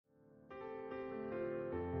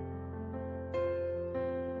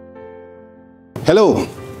Hello,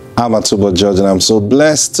 I'm Atubo George, and I'm so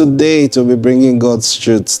blessed today to be bringing God's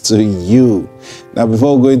truth to you. Now,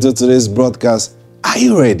 before we go into today's broadcast, are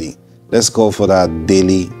you ready? Let's call for that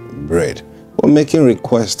daily bread. We're making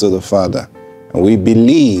requests to the Father, and we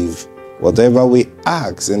believe whatever we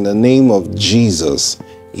ask in the name of Jesus,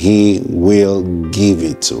 He will give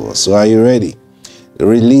it to us. So are you ready?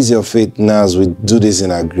 Release your faith now as we do this in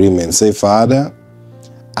agreement. Say, Father,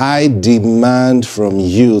 I demand from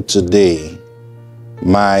you today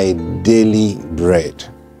my daily bread,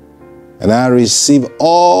 and I receive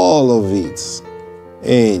all of it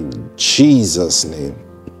in Jesus' name.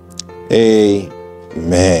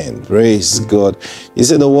 Amen. Praise God. You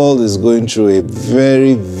see, the world is going through a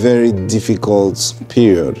very, very difficult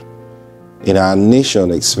period. In our nation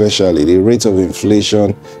especially, the rate of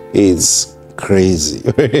inflation is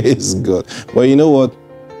crazy. Praise God. But you know what?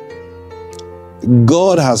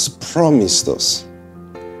 God has promised us.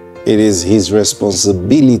 It is His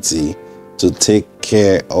responsibility to take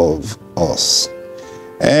care of us.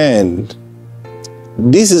 And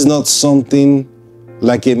this is not something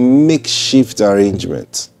like a makeshift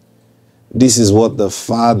arrangement. This is what the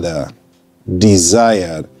Father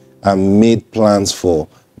desired and made plans for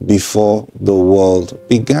before the world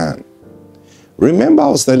began. Remember, I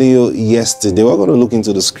was telling you yesterday, we're going to look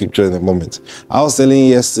into the scripture in a moment. I was telling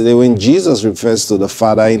you yesterday, when Jesus refers to the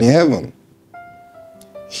Father in heaven,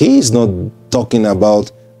 He's not talking about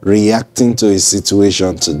reacting to his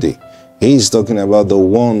situation today. He's talking about the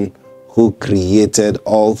one who created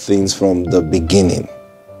all things from the beginning.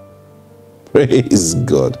 Praise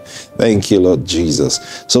God. Thank you, Lord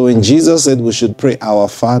Jesus. So when Jesus said we should pray, our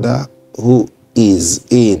Father who is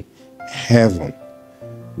in heaven,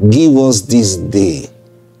 give us this day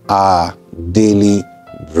our daily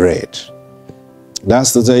bread.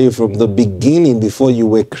 That's to tell you, from the beginning, before you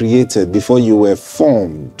were created, before you were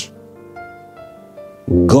formed,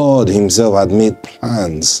 God Himself had made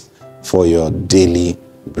plans for your daily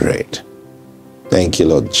bread. Thank you,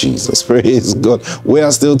 Lord Jesus. Praise God. We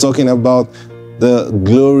are still talking about the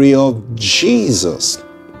glory of Jesus.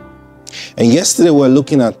 And yesterday we're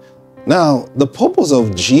looking at, now, the purpose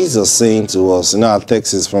of Jesus saying to us, our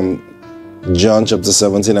text is from John chapter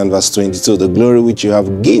 17 and verse 22, the glory which you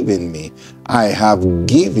have given me, I have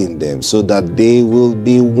given them, so that they will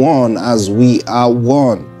be one as we are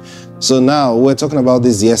one. So now, we're talking about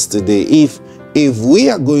this yesterday. If we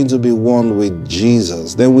are going to be one with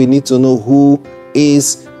Jesus, then we need to know who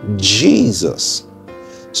is Jesus.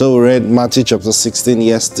 So we read Matthew chapter 16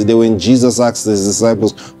 yesterday when Jesus asked His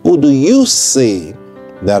disciples, who do you say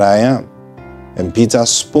that I am? And Peter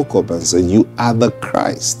spoke up and said, you are the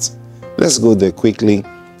Christ. Let's go there quickly,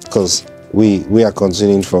 because we are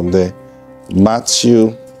continuing from there.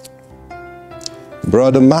 Matthew,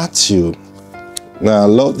 Brother Matthew. Now I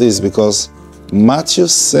love this because Matthew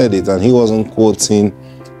said it and he wasn't quoting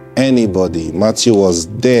anybody. Matthew was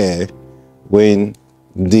there when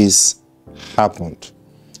this happened.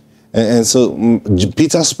 And so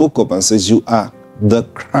Peter spoke up and says, you are the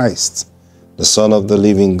Christ, the Son of the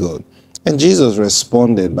living God. And Jesus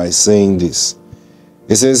responded by saying this.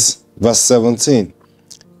 He says, verse 17,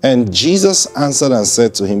 and Jesus answered and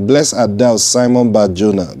said to him, blessed art thou, Simon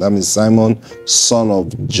Bar-Jonah, that means Simon, son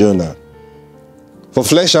of Jonah. For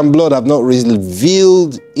flesh and blood have not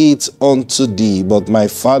revealed it unto thee, but my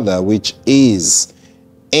Father which is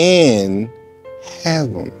in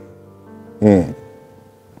heaven.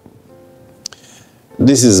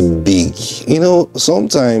 This is big. You know,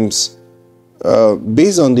 sometimes,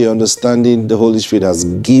 based on the understanding the Holy Spirit has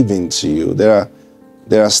given to you, there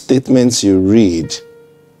are statements you read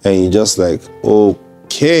and you're just like,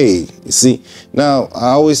 okay. You see, now I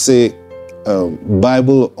always say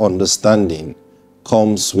Bible understanding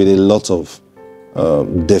comes with a lot of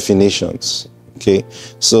definitions. Okay,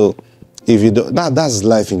 so if you don't, that's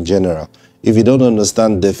life in general. If you don't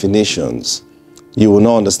understand definitions, you will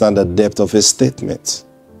not understand the depth of a statement.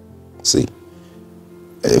 See,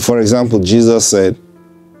 for example, Jesus said,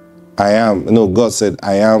 God said,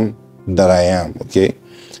 I am that I am. Okay,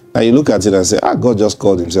 now you look at it and say, God just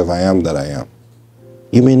called Himself I am that I am.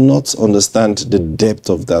 You may not understand the depth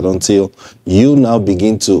of that until you now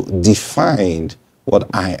begin to define what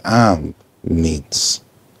I am means.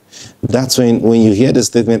 That's when you hear the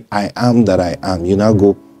statement, I am that I am, you now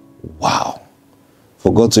go, wow.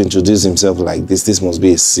 For God to introduce Himself like this must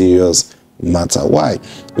be a serious matter. Why?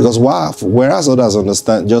 Because whereas others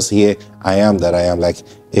understand, just hear I am that I am, like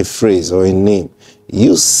a phrase or a name,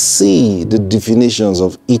 you see the definitions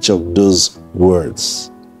of each of those words.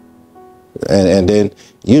 And then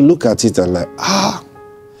you look at it and like,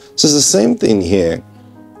 so it's the same thing here.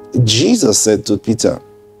 Jesus said to Peter,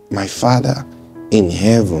 my Father in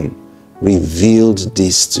heaven revealed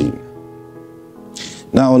this to you.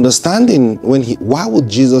 Now, understanding why would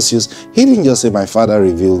Jesus use, he didn't just say, my Father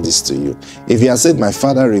revealed this to you. If he had said, my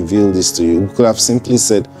Father revealed this to you, we could have simply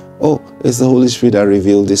said, oh, it's the Holy Spirit that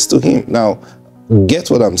revealed this to him. Now, get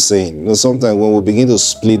what I'm saying. You know, sometimes when we begin to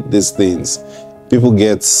split these things, people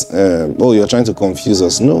get, oh, you're trying to confuse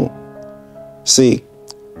us. No. See,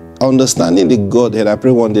 understanding the Godhead, I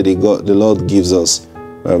pray one day the Lord gives us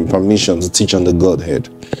permission to teach on the Godhead.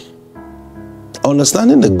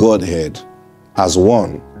 Understanding the Godhead as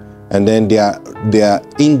one, and then their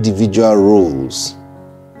individual roles,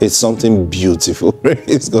 it's something beautiful.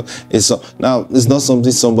 Now, it's not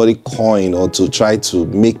something somebody coined or to try to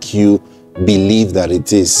make you believe that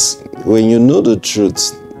it is. When you know the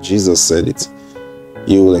truth, Jesus said it,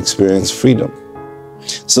 you will experience freedom.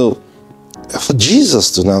 So, for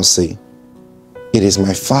Jesus to now say, it is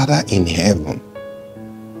my Father in heaven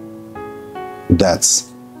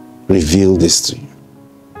that's revealed this to you.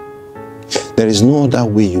 There is no other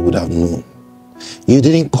way you would have known. You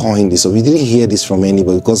didn't coin this, or you didn't hear this from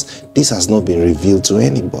anybody, because this has not been revealed to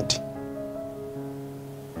anybody.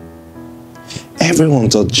 Everyone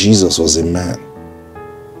thought Jesus was a man,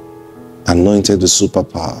 anointed with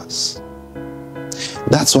superpowers.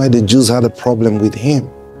 That's why the Jews had a problem with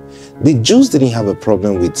him. The Jews didn't have a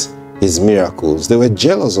problem with his miracles. They were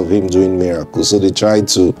jealous of him doing miracles, so they tried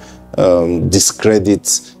to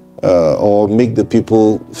discredit or make the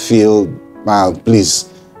people feel, wow, please.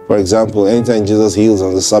 For example, anytime Jesus heals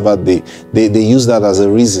on the Sabbath day, they use that as a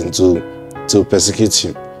reason to persecute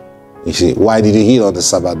him. You see, why did he heal on the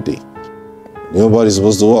Sabbath day? Nobody's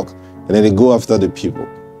supposed to walk. And then they go after the people.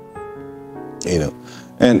 You know.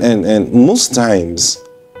 And most times,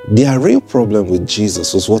 their real problem with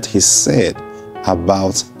Jesus was what he said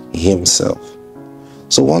about himself.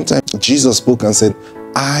 So one time, Jesus spoke and said,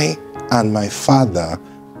 I and my Father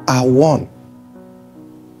are one.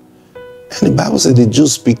 And the Bible said the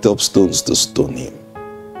Jews picked up stones to stone him.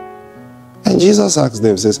 And Jesus asked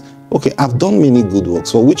them, says, okay, I've done many good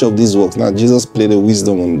works. For which of these works? Now, Jesus played a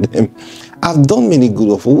wisdom on them. I've done many good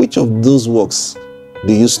works. For which of those works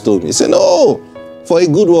do you stone me? He said, no, for a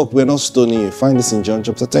good work, we're not stoning you. Find this in John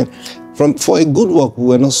chapter 10. For a good work,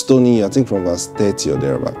 we're not stoning you. I think from verse 30 or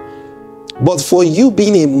thereabout. But for you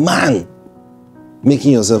being a man,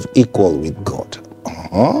 making yourself equal with God.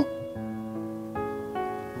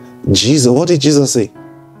 Jesus, what did Jesus say?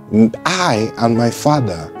 I and my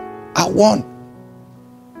Father are one.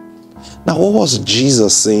 Now, what was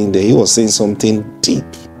Jesus saying there? He was saying something deep.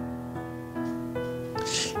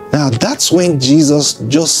 Now, that's when Jesus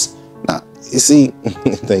just, now, you see,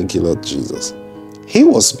 thank you, Lord Jesus. He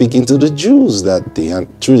was speaking to the Jews that day, and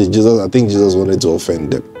truly, I think Jesus wanted to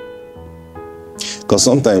offend them. Because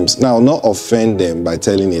sometimes, now, not offend them by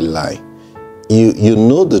telling a lie. You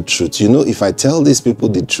know the truth. You know, if I tell these people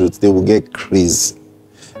the truth, they will get crazy.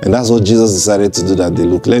 And that's what Jesus decided to do that day.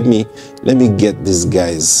 Look, let me get these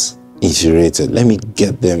guys infuriated. Let me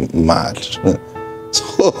get them mad.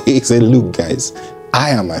 So he said, look, guys,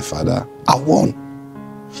 I and my Father are one.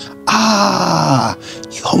 Ah,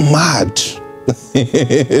 you're mad.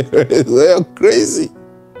 You're crazy.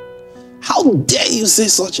 How dare you say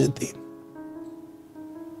such a thing?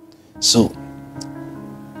 So,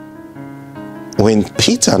 when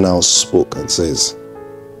Peter now spoke and says,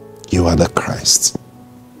 you are the Christ.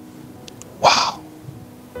 Wow.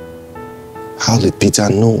 How did Peter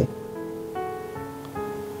know?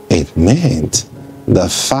 It meant the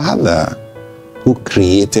Father who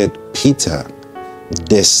created Peter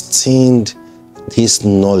destined his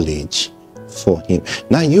knowledge for him.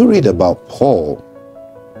 Now you read about Paul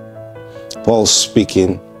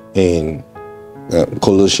speaking in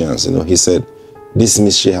Colossians, he said, this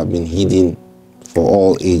mystery have been hidden for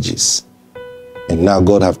all ages. And now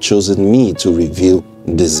God have chosen me to reveal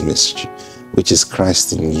this mystery, which is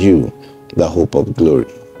Christ in you, the hope of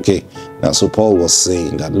glory. Okay, now so Paul was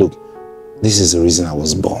saying that, look, this is the reason I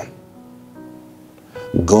was born.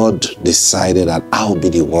 God decided that I'll be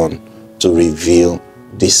the one to reveal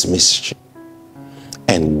this mystery.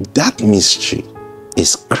 And that mystery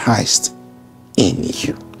is Christ in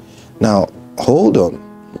you. Now, hold on.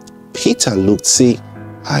 Peter looked, see,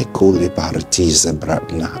 I call it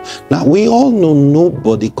now we all know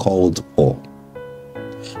nobody called Paul.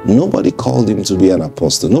 Nobody called him to be an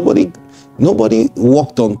apostle. Nobody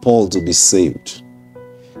walked on Paul to be saved.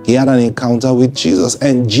 He had an encounter with Jesus,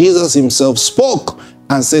 and Jesus himself spoke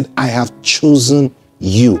and said, I have chosen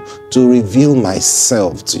you to reveal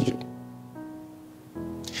myself to you.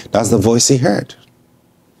 That's the voice he heard.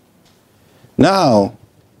 Now,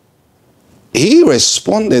 he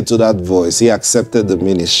responded to that voice. He accepted the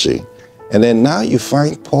ministry. And then now you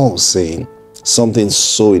find Paul saying something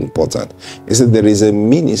so important. He said, there is a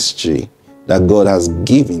ministry that God has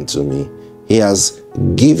given to me. He has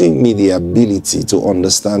given me the ability to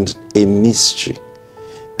understand a mystery.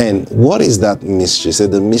 And what is that mystery? He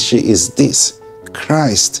said, the mystery is this: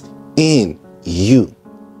 Christ in you,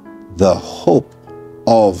 the hope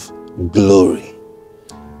of glory.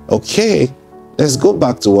 Okay, let's go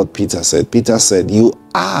back to what Peter said. Peter said, you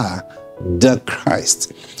are the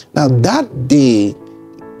Christ. Now that day,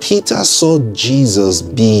 Peter saw Jesus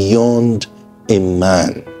beyond a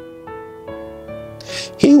man.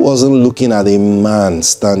 He wasn't looking at a man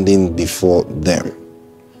standing before them.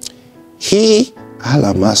 He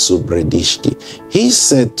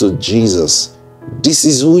said to Jesus, this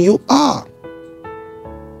is who you are.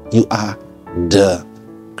 You are the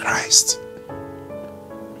Christ.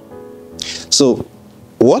 So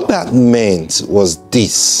what that meant was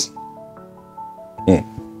this.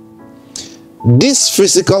 This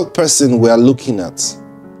physical person we are looking at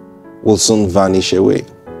will soon vanish away.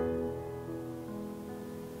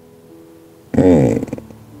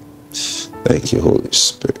 Thank you, Holy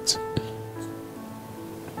Spirit.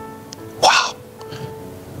 Wow.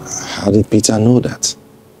 How did Peter know that?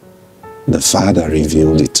 The Father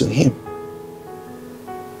revealed it to him.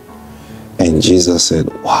 And Jesus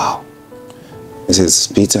said, wow. He says,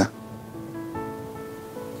 Peter,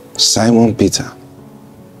 Simon Peter,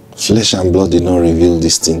 flesh and blood did not reveal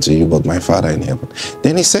this thing to you, but my Father in heaven.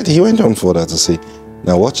 Then he went on further to say,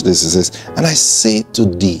 now watch this. He says, and I say to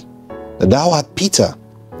thee, that thou art Peter,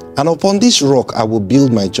 and upon this rock I will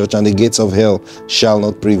build my church, and the gates of hell shall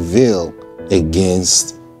not prevail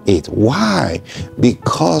against it. Why?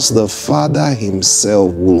 Because the Father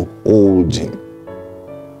himself will hold him.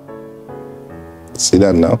 See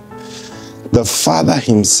that now? The Father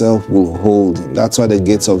himself will hold him. That's why the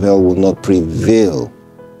gates of hell will not prevail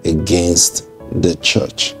against the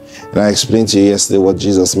church. And I explained to you yesterday what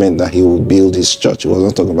Jesus meant that he will build his church. He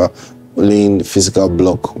wasn't talking about laying the physical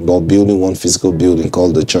block, but building one physical building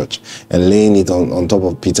called the church and laying it on top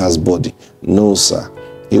of Peter's body. No, sir.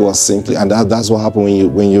 He was simply, and that's what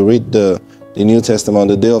happened when you read the New Testament on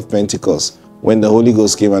the day of Pentecost, when the Holy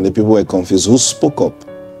Ghost came and the people were confused. Who spoke up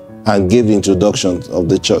and gave the introduction of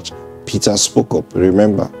the church? Peter spoke up,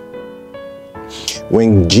 remember?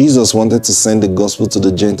 When Jesus wanted to send the gospel to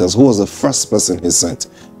the Gentiles, who was the first person he sent?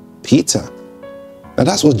 Peter. Now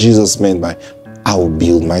that's what Jesus meant by, I will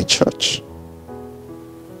build my church.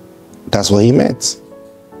 That's what he meant.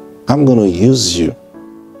 I'm going to use you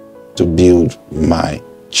to build my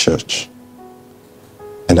church.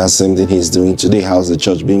 And that's the same thing he's doing today. How's the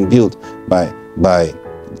church being built? By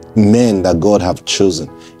men that God have chosen.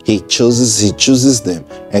 He chooses them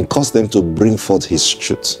and causes them to bring forth his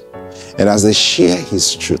truth. And as they share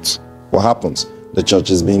his truth, what happens? The church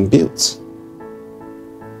is being built.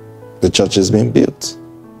 The church is being built.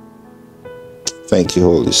 Thank you,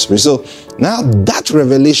 Holy Spirit. So now that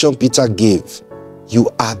revelation Peter gave, you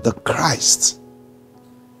are the Christ.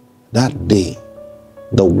 That day,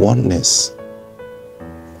 the oneness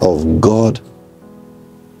of God,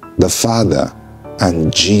 the Father,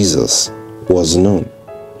 and Jesus was known.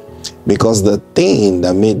 Because the thing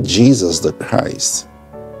that made Jesus the Christ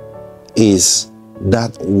is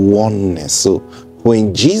that oneness. So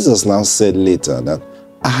when Jesus now said later that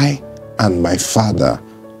I and my Father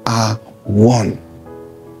are one,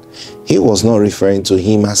 he was not referring to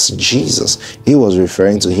him as Jesus. He was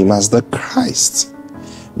referring to him as the Christ.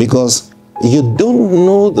 Because you don't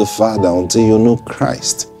know the Father until you know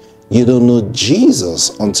Christ. You don't know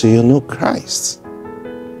Jesus until you know Christ.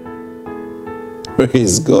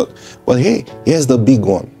 Praise God. But hey, here's the big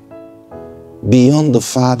one. Beyond the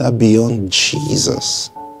Father, beyond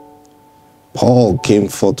Jesus, Paul came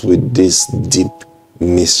forth with this deep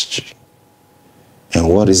mystery. And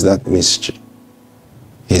what is that mystery?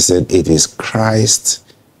 He said, it is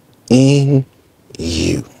Christ in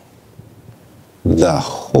you, the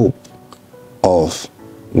hope of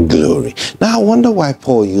glory. Now, I wonder why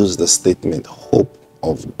Paul used the statement, hope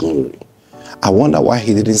of glory. I wonder why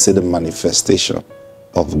he didn't say the manifestation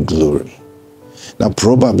of glory. Now,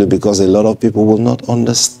 probably because a lot of people will not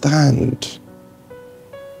understand.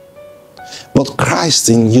 But Christ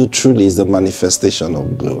in you truly is the manifestation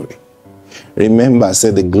of glory. Remember, I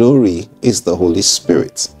said the glory is the Holy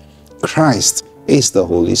Spirit. Christ is the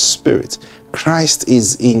Holy Spirit. Christ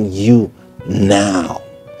is in you now.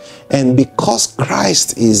 And because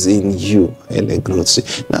Christ is in you,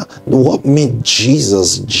 now what made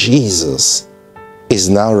Jesus Jesus is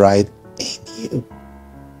now right in you.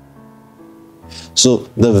 So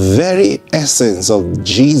the very essence of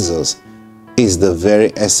Jesus is the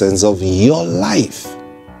very essence of your life.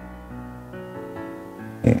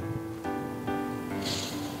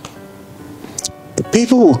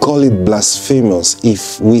 People will call it blasphemous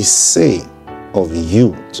if we say of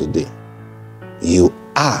you today, you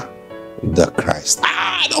are the Christ.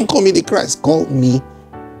 Don't call me the Christ. Call me,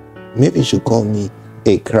 maybe you should call me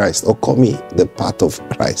a Christ, or call me the part of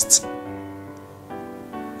Christ.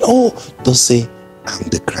 No, don't say I'm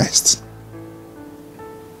the Christ.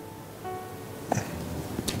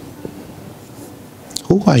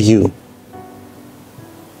 Who are you?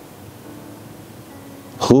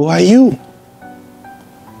 Who are you?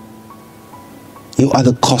 You are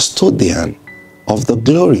the custodian of the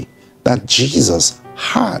glory that Jesus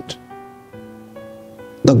had.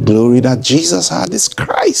 The glory that Jesus had is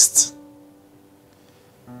Christ.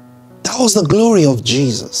 That was the glory of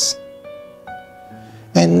Jesus.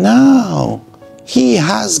 And now he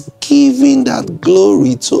has given that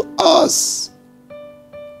glory to us.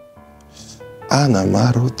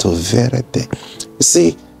 Anamaro to verite.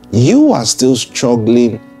 See, you are still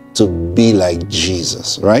struggling to be like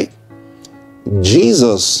Jesus, right?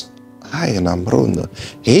 Jesus,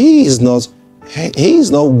 he is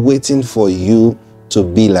not waiting for you to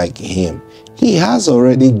be like him. He has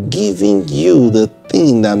already given you the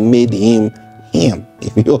thing that made him him,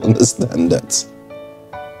 if you understand that.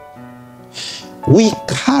 We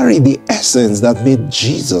carry the essence that made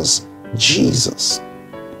Jesus, Jesus.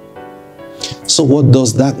 So what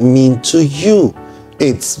does that mean to you?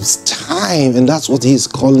 It's time, and that's what he's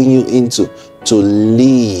calling you into, to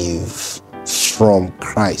live from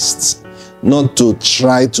Christ, not to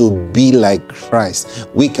try to be like Christ.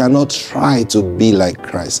 We cannot try to be like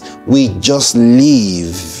Christ. We just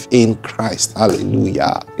live in Christ.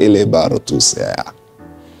 Hallelujah. We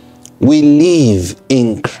live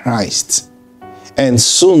in Christ. And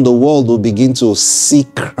soon the world will begin to see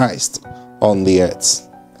Christ on the earth.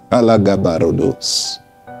 Alagabarodos.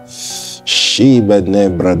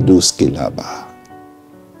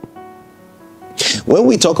 When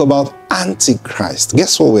we talk about Antichrist,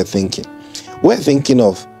 guess what we're thinking? We're thinking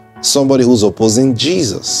of somebody who's opposing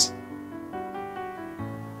Jesus.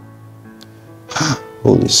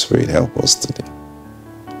 Holy Spirit, help us today.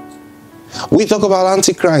 We talk about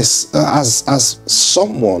Antichrist as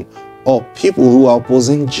someone or people who are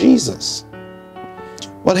opposing Jesus.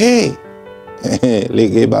 But hey,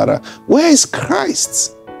 where is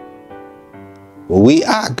Christ? We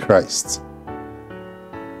are Christ.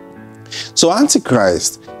 So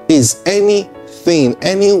Antichrist is anything,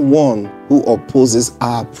 anyone who opposes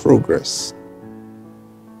our progress.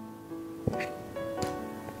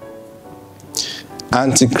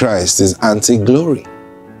 Antichrist is anti-glory.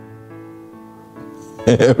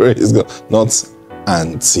 Praise God. Not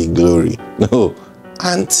anti-glory. No,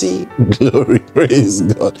 anti-glory. Praise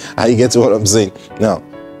God. Are you getting what I'm saying? Now,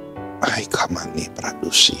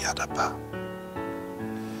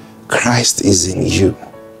 Christ is in you.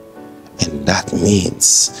 And that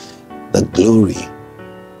means the glory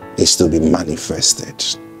is to be manifested.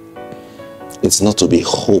 It's not to be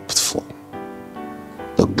hoped for.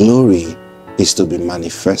 The glory is to be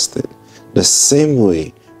manifested. The same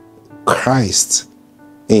way Christ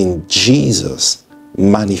in Jesus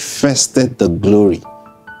manifested the glory.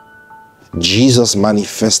 Jesus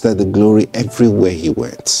manifested the glory everywhere he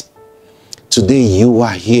went. Today you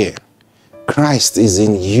are here. Christ is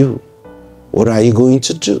in you. What are you going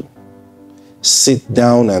to do? Sit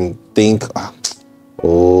down and think,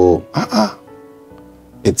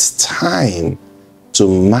 it's time to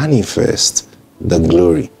manifest the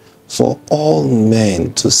glory for all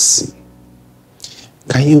men to see.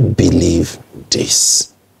 Can you believe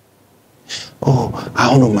this? Oh,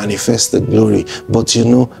 I want to manifest the glory, but you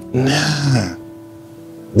know,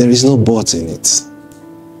 there is no but in it.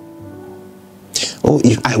 Oh,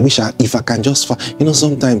 if I can just, you know,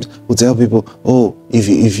 sometimes we tell people, oh,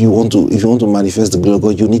 if you want to manifest the glory of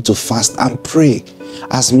God, you need to fast and pray.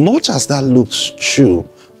 As much as that looks true,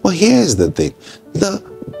 but here's the thing: the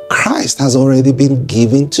Christ has already been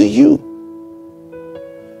given to you.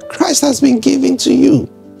 Christ has been given to you.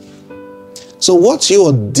 So what you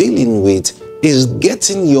are dealing with is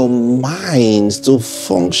getting your mind to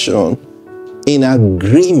function in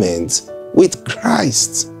agreement with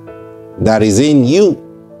Christ that is in you.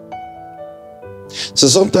 So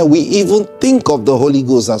sometimes we even think of the Holy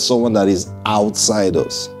Ghost as someone that is outside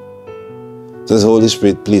us. Says, Holy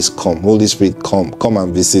Spirit, please come. Holy Spirit, come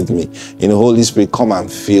and visit me. You know, Holy Spirit, come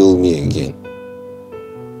and fill me again.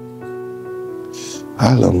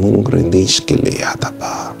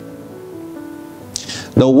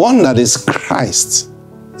 The one that is Christ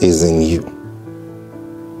is in you.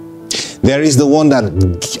 There is the one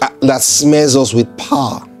that smears us with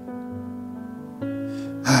power.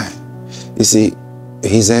 You see,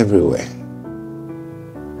 he's everywhere.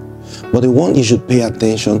 But the one you should pay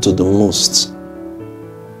attention to the most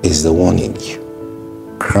is the one in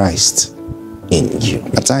you. Christ in you.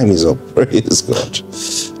 My time is up. Praise God.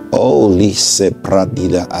 Holy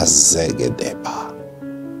Sepradila Azegedeba.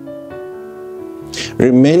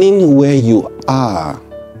 Remaining where you are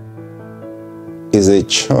is a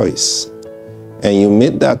choice. And you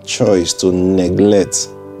made that choice to neglect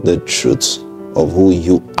the truth of who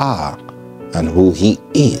you are and who He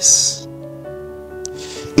is.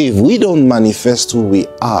 If we don't manifest who we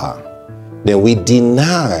are, then we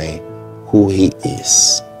deny who He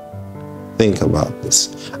is. Think about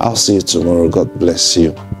this. I'll see you tomorrow. God bless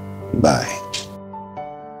you. Bye.